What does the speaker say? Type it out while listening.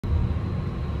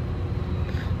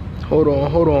Hold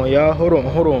on, y'all.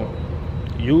 Hold on.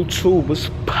 YouTube, what's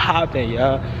poppin',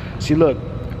 y'all? See, look,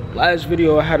 last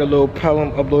video I had a little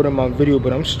problem uploading my video,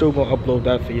 but I'm still gonna upload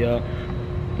that for y'all.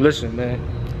 Listen, man,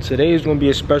 today is gonna be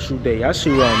a special day. Y'all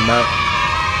see where I'm at?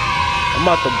 I'm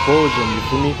at the Bull Gym, you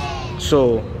feel me?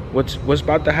 So, what's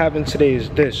about to happen today is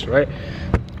this, right?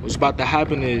 What's about to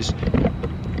happen is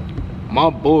my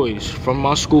boys from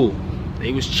my school,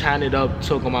 they was chatting it up,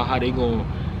 talking about how they gonna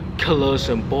kill us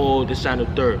and ball, this and the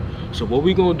third. So what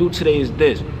we gonna do today is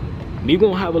this. We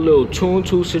gonna have a little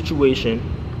 2-on-2 situation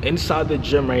inside the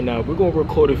gym right now. We're gonna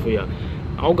record it for y'all.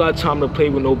 I don't got time to play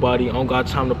with nobody. I don't got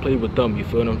time to play with them, you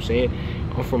feel what I'm saying?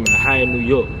 I'm from Manhattan, New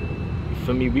York. You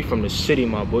feel me? We from the city,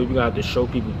 my boy. We got to show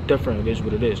people different. It is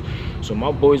what it is. So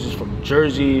my boys is from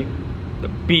Jersey, the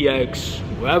BX,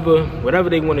 whatever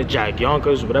they want to jack,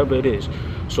 Yonkers, whatever it is.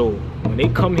 So when they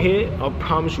come here, I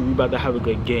promise you we about to have a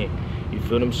good game. You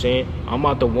feel what I'm saying? I'm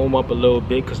about to warm up a little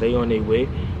bit because they on their way.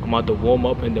 I'm about to warm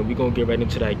up and then we're going to get right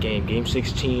into that game. Game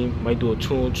 16, might do a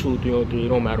 2-on-2, 3-on-3, it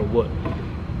don't matter what.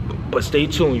 But stay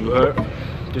tuned, you heard?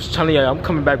 Just telling y'all, I'm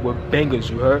coming back with bangers,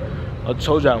 you heard? I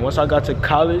told y'all, once I got to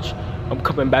college, I'm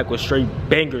coming back with straight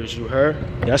bangers, you heard?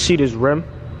 Y'all see this rim?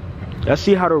 Y'all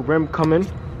see how the rim coming?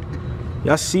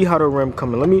 Y'all see how the rim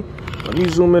coming? Let me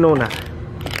zoom in on that.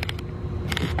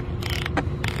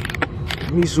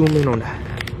 Let me zoom in on that.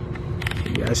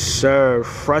 Yes, sir.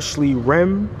 Freshly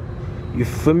rimmed. You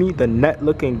feel me? The net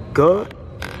looking good.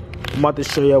 I'm about to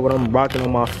show y'all what I'm rocking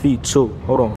on my feet too.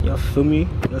 Hold on. Y'all feel me?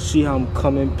 Y'all see how I'm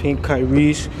coming? Pink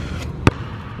Kyrie's.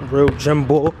 Real gym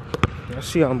ball. Y'all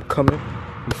see how I'm coming?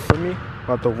 You feel me?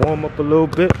 About to warm up a little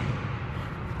bit.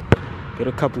 Get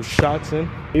a couple shots in.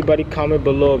 Everybody comment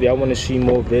below if y'all want to see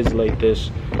more vids like this.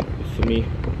 You feel me?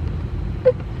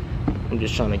 I'm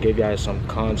just trying to give y'all some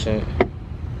content.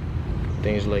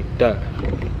 Things like that.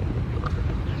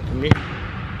 For me.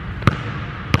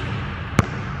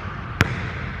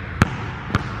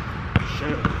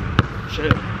 Shit.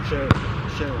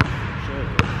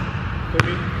 For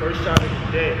me, first shot of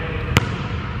the day.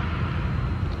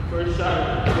 First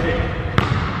shot of the day.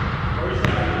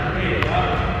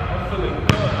 I'm feeling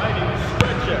good.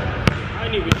 I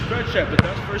ain't even stretch yet, but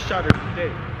that's first shot of the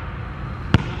day.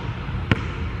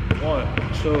 1,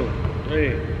 2,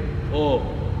 3,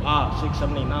 4. 5, 6,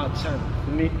 7, 8, 9, 10.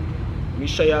 For me, let me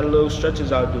show y'all the little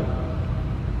stretches I do.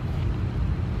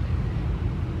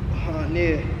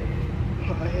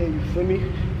 Here, you feel me?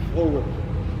 Forward,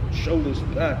 shoulders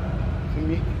back. For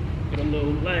me, get a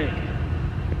little leg.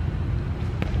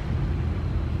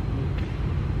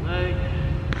 Leg,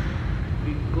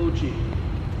 big Gucci.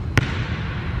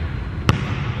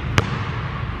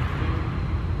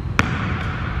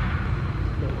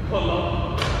 Pull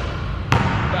up,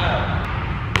 back.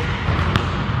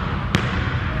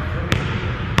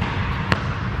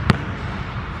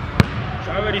 I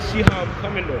already see how I'm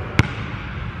coming though.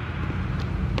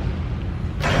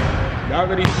 Y'all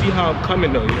already see how I'm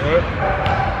coming though, you heard?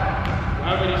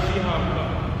 Y'all already see how I'm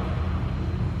coming.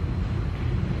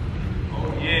 Oh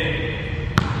yeah.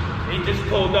 They just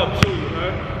pulled up too, you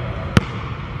heard?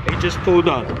 They just pulled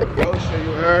up. Yo, sure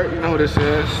you heard? You know who this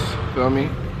is. Feel me?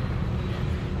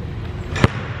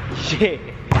 Yeah.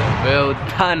 Well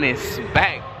done is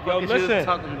back. Yo, what listen. you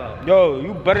talking about? Yo,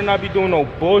 you better not be doing no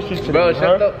bullshit today, Bro,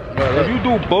 shut up. Bro, if you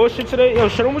do bullshit today, yo,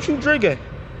 show them what you drinking.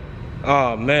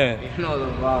 Oh, man. You know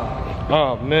the vibe.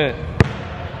 Oh, man.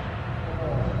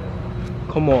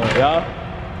 Come on,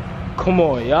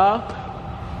 y'all.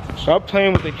 Stop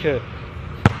playing with the kid.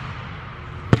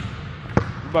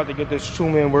 We about to get this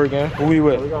 2-man work in. Who we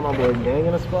with? We got my boy Gang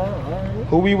in the spot. Alright.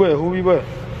 Who we with?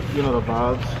 You know the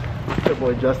vibes. Your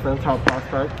boy Justin, top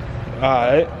prospect.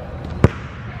 Alright.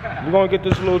 We're gonna get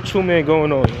this little 2-man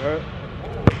going on, right?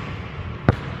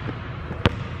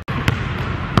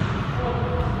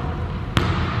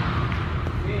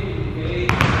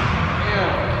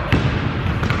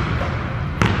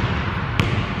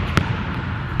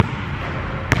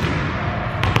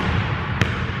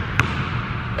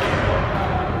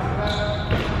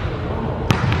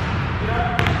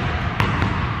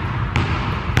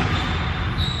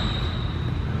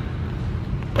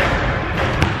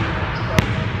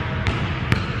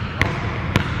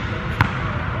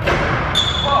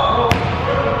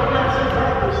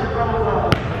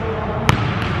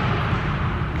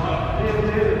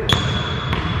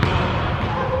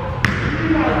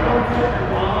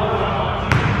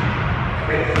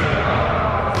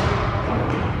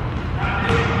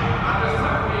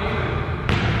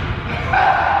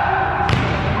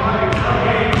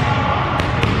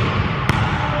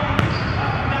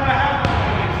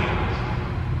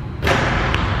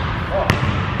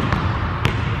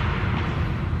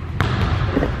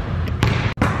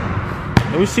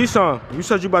 me see some. You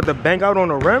said you about to bang out on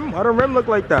the rim? Why the rim look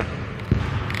like that?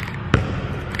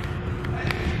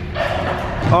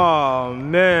 Oh,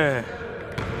 man.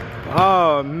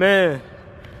 Oh, man.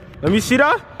 Let me see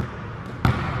that.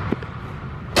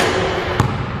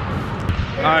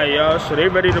 Alright, y'all. So they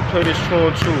ready to play this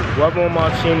 2-on-2. Whoever on my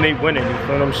team, they winning. You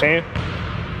feel what I'm saying?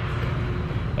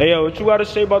 Hey, yo, what you gotta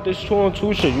say about this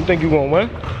 2-on-2 shit? You think you gonna win?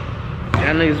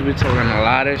 Y'all niggas be talking a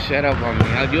lot of shit up on me.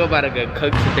 You about to get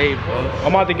cooked today, bro. I'm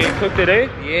about to get cooked today?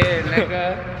 Yeah,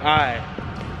 nigga. Alright.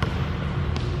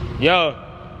 Yo,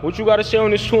 what you gotta say on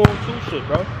this 2-on-2 shit,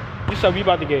 bro? You said we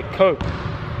about to get cooked.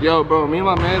 Yo, bro, me and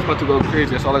my man's about to go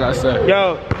crazy. That's all I gotta say.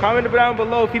 Yo, comment down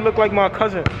below if he look like my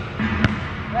cousin.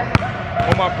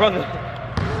 Or my brother.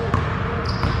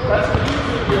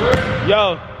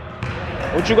 Yo,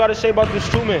 what you gotta say about this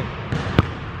 2-man?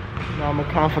 No, I'm a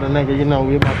confident nigga. You know,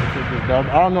 we about to take this dub.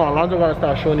 I don't know. Alonzo gotta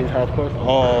start showing these half course.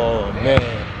 Oh, man.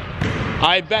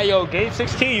 I bet, yo, game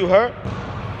 16, you heard?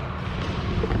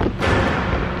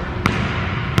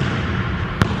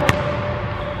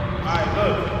 Alright,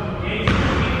 look. Game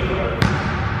 16, you heard?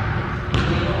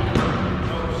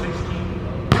 No, 16.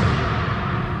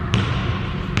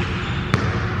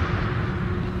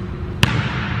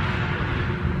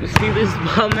 You see this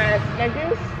bum ass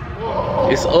niggas?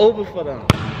 It's over for them.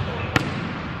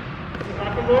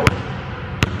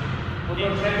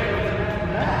 Game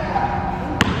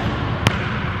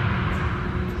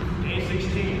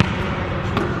 16.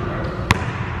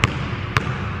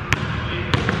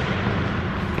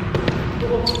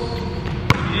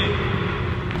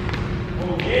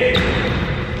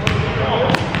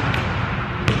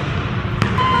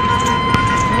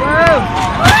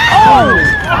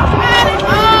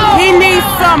 He needs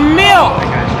some milk.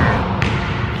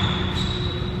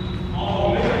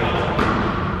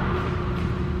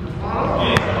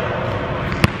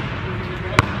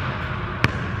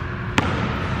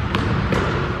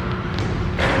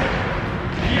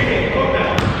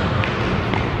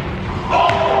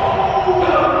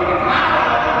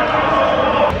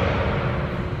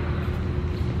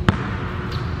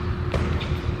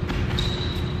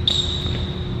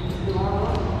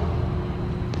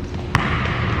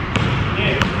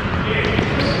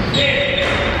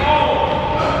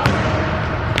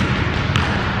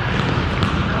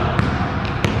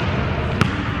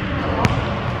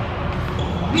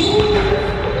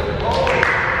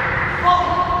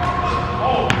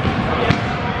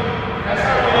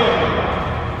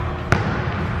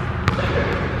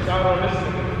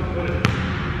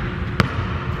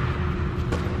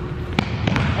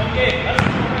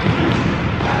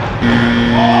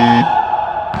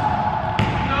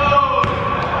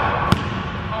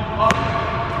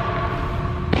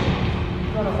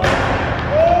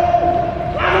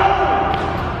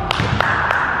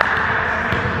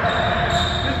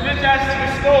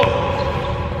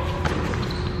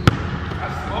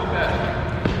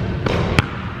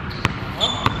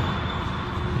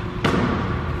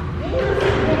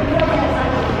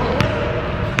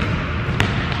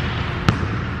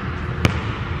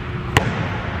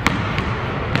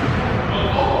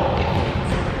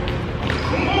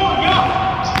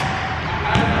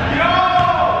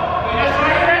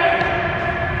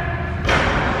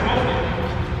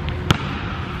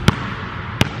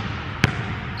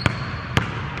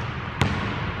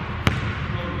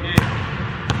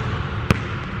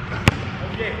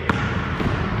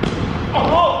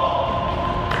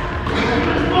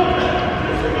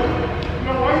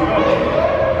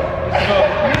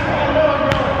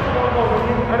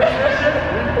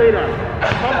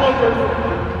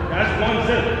 That's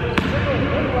 1-0.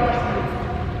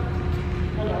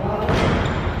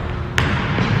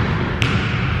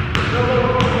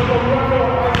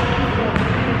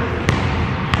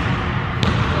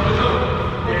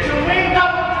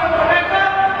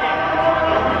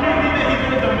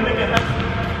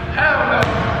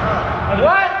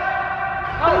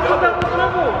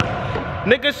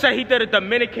 Nigga said he did a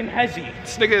Dominican hezzy.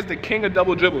 This nigga is the king of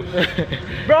double dribbles.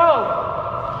 Bro.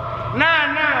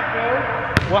 Nah,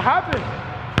 bro. What happened?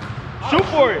 Shoot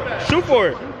for it. Shoot for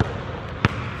it.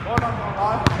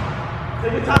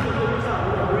 Take your time.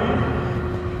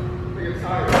 Nigga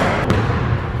tired.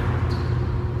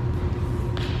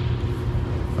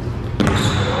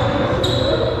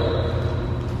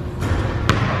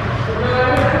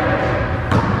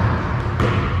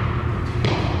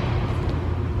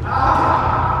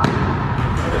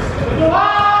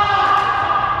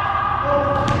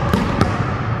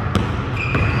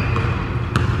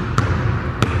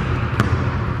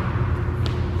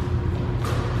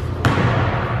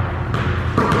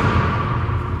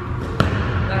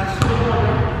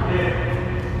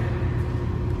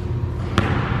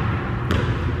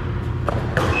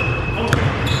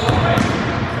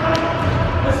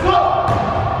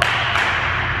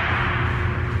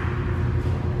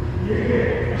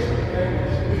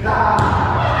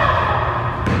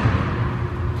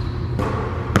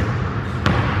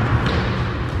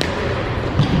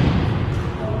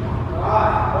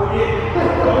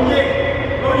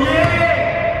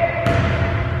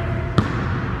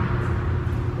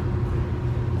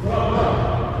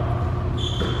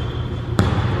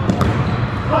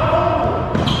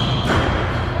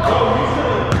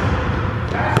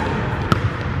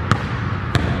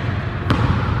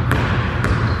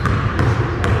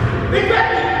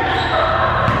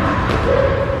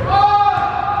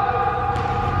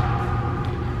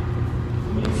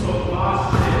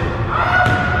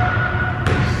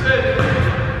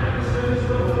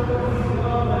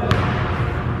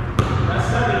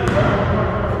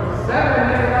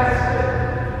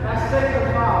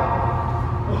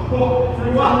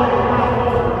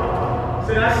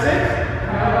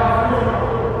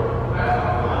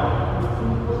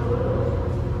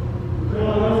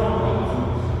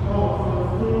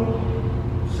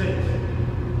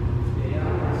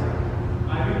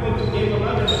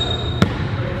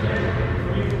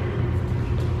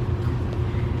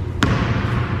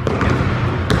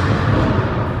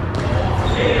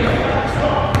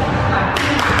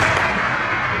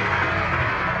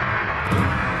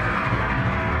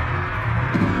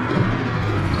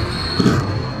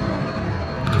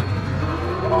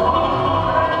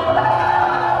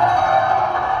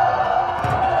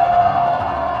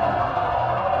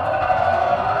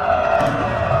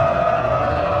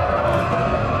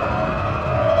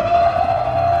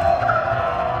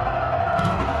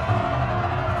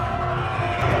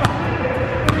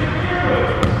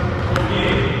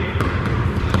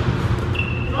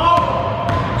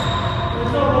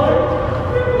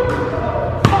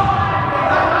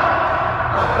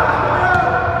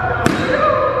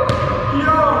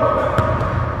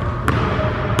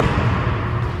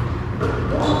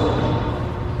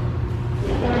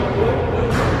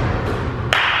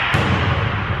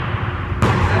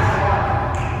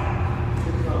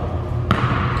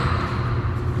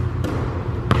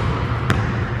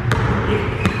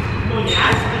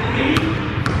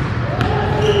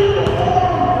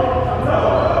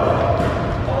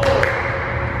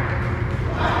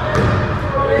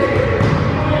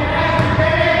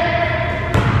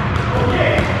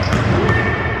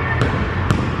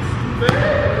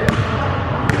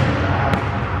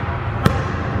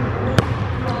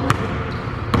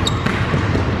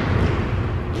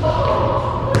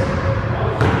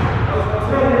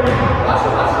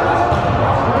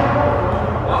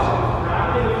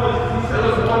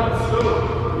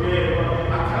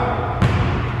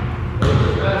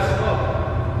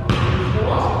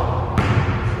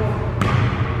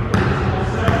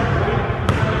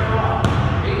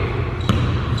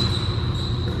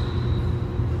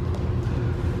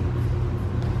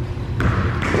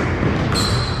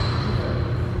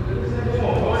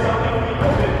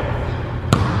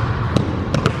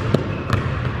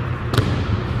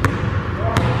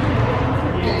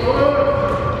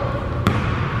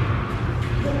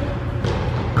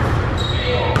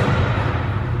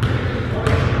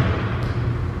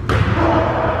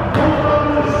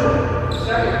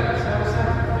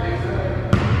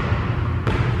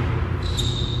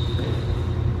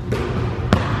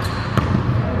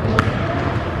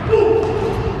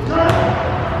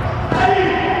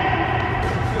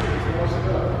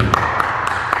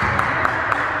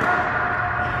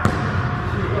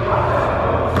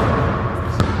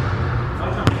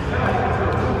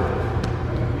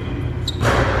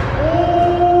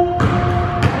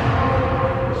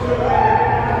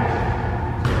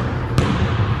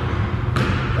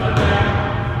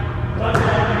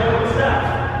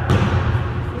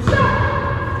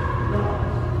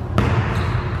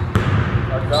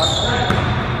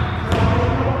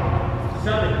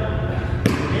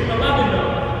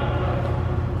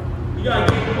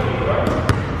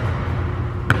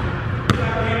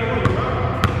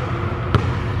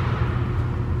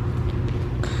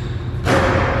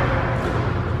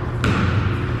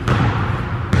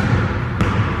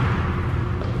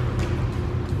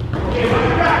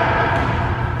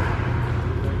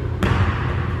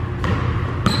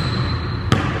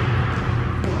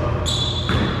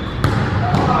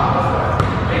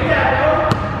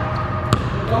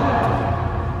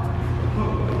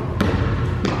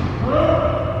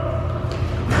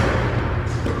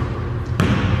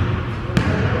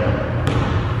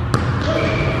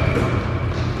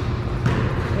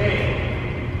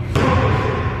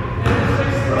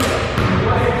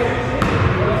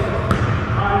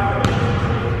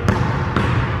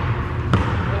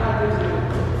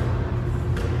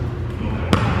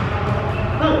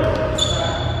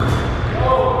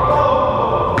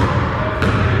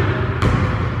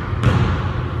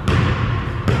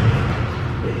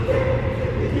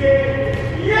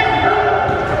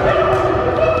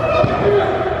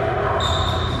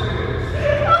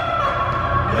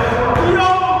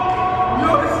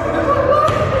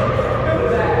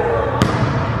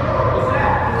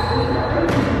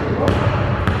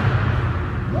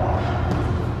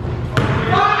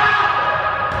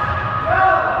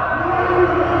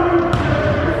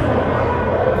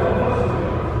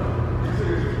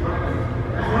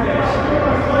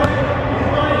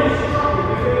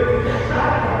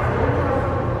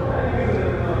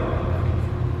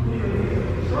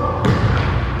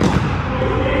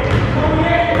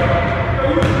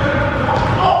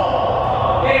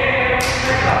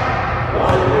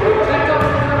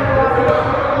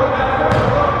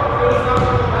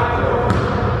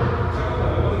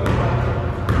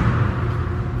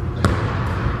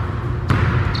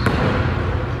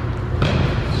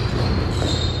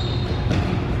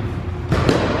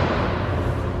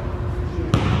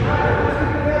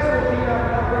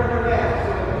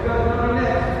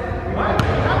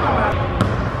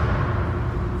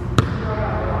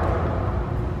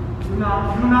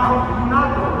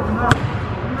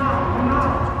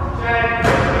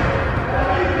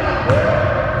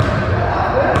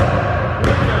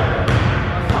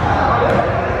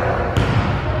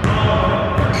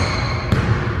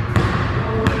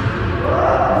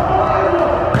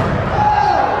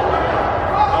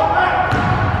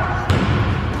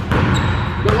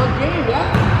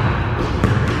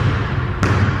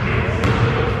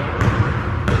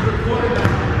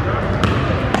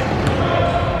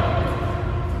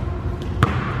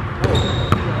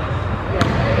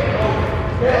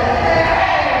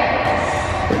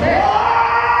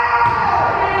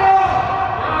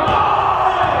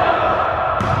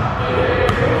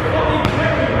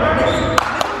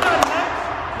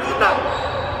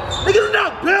 Niggas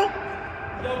not built.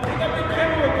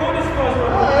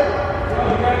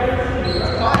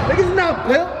 Niggas not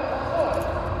built.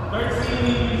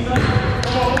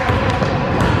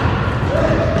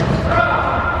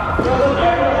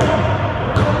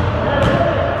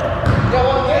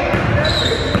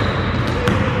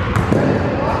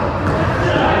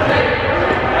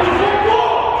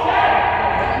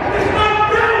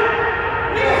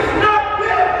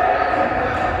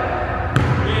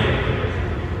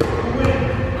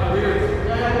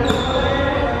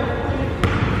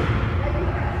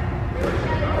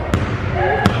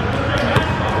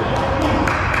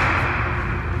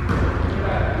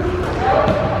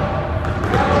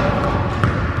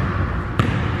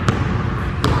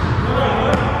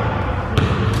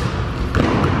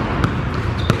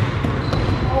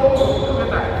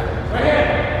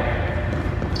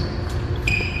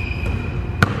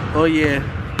 Oh yeah.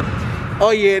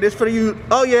 Oh yeah, this for you.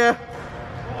 Oh yeah.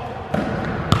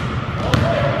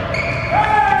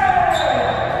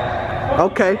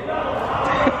 Okay.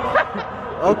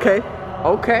 Okay.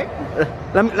 Okay.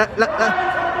 Let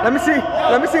me see.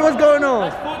 Let me see what's going on.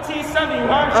 That's 14-7, you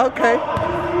heard? Okay.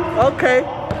 Okay.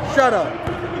 Shut up.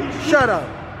 Shut up.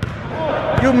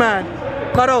 You man.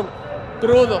 Carón.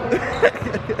 Crudo.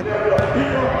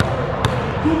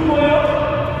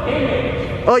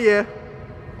 Oh yeah.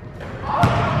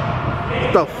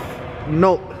 Stuff.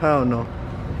 No. Hell no.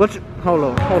 What you,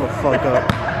 hold the fuck up.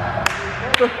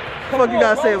 What the fuck you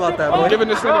gotta say about that, boy? Giving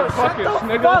this nigga pockets,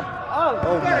 nigga.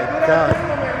 Oh my god.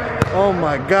 Oh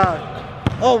my god.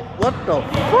 Oh, what the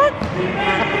fuck?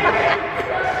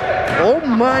 Oh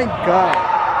my god.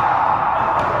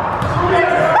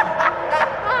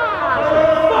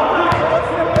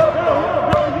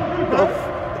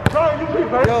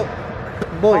 Yo,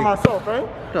 boy. By myself, right?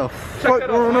 What the fuck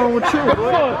going on with you,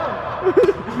 boy?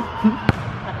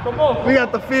 Come on. We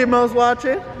got the females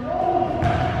watching.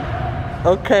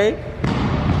 Okay.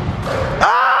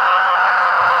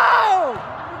 Oh!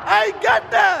 I ain't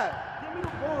got that!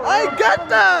 I ain't got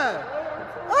that!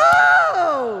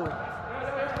 Oh!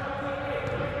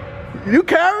 You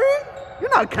carrying?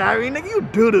 You're not carrying, nigga. You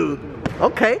doo-doo.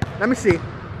 Okay, let me see.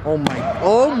 Oh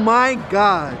my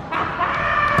god.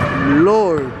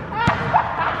 Lord.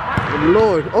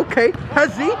 Lord. Okay.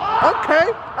 Has he?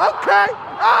 Okay. Okay.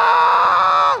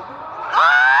 Ah!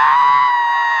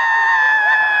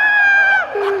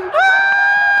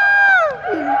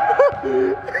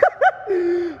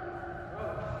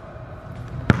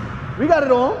 We got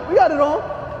it on. We got it on.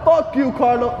 Fuck you,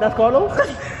 Carlo. That's Carlos?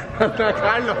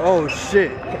 Carlos. Oh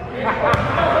shit.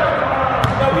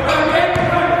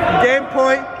 Game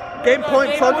point. Game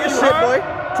point. Talk your shit, boy.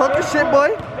 Talk your shit,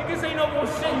 boy. Niggas ain't no more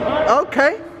shit, you heard?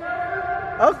 Okay.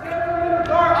 Okay.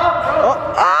 Oh,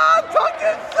 talk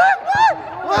your shit,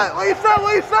 boy. What you said?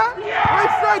 What you said? What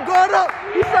you said? Guard up.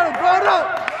 He said it. Guard up.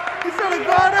 He said it.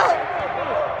 Guard up.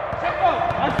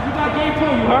 You got game 2,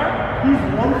 you heard? He's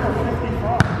 1 for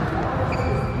 55.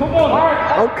 Come on, hard.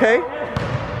 Okay.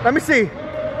 Let me see.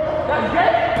 That's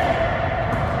it.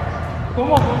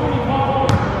 Come on,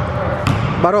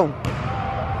 Barón.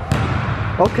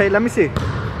 Okay, let me see.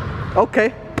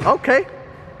 Okay. Okay.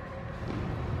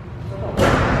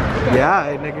 Yeah,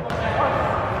 hey, nigga.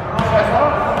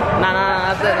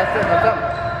 Nah, that's it.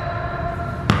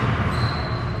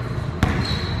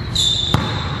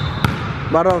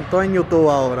 Barón, estoy en YouTube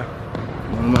ahora.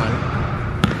 Normal.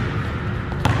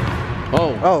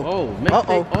 Oh.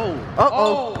 Mistake.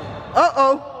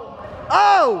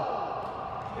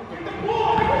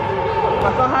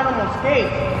 My son had him on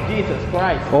skates. Jesus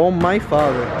Christ. Oh my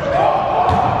father.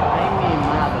 Ay, mi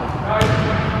madre.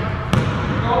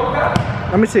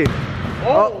 Let me see.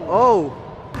 Oh.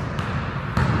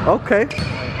 Okay.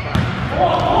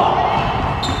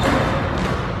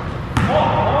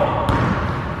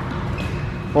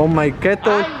 Oh my,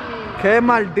 qué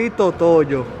maldito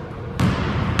tollo.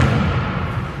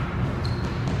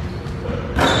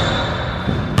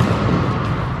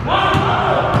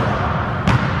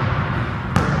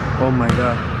 Oh my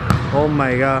god. Oh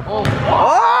my god. Oh!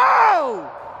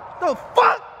 The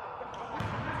fuck?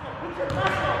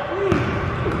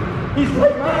 He's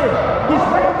right there. He's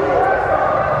right there.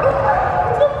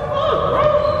 What the fuck, bro?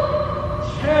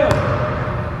 Chill.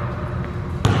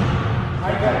 I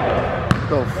got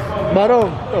it.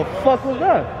 Baron, the fuck was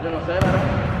that?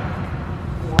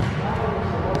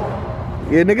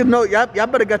 Yeah, niggas know, y'all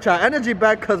better get your energy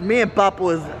back, cause me and Papa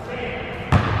was...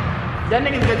 Y'all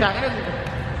niggas get your energy back.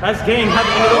 That's game. Have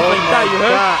to end it up like that, you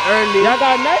heard? Early. Y'all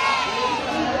got next?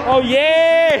 Oh,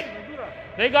 yeah.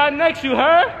 They got next, you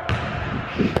heard?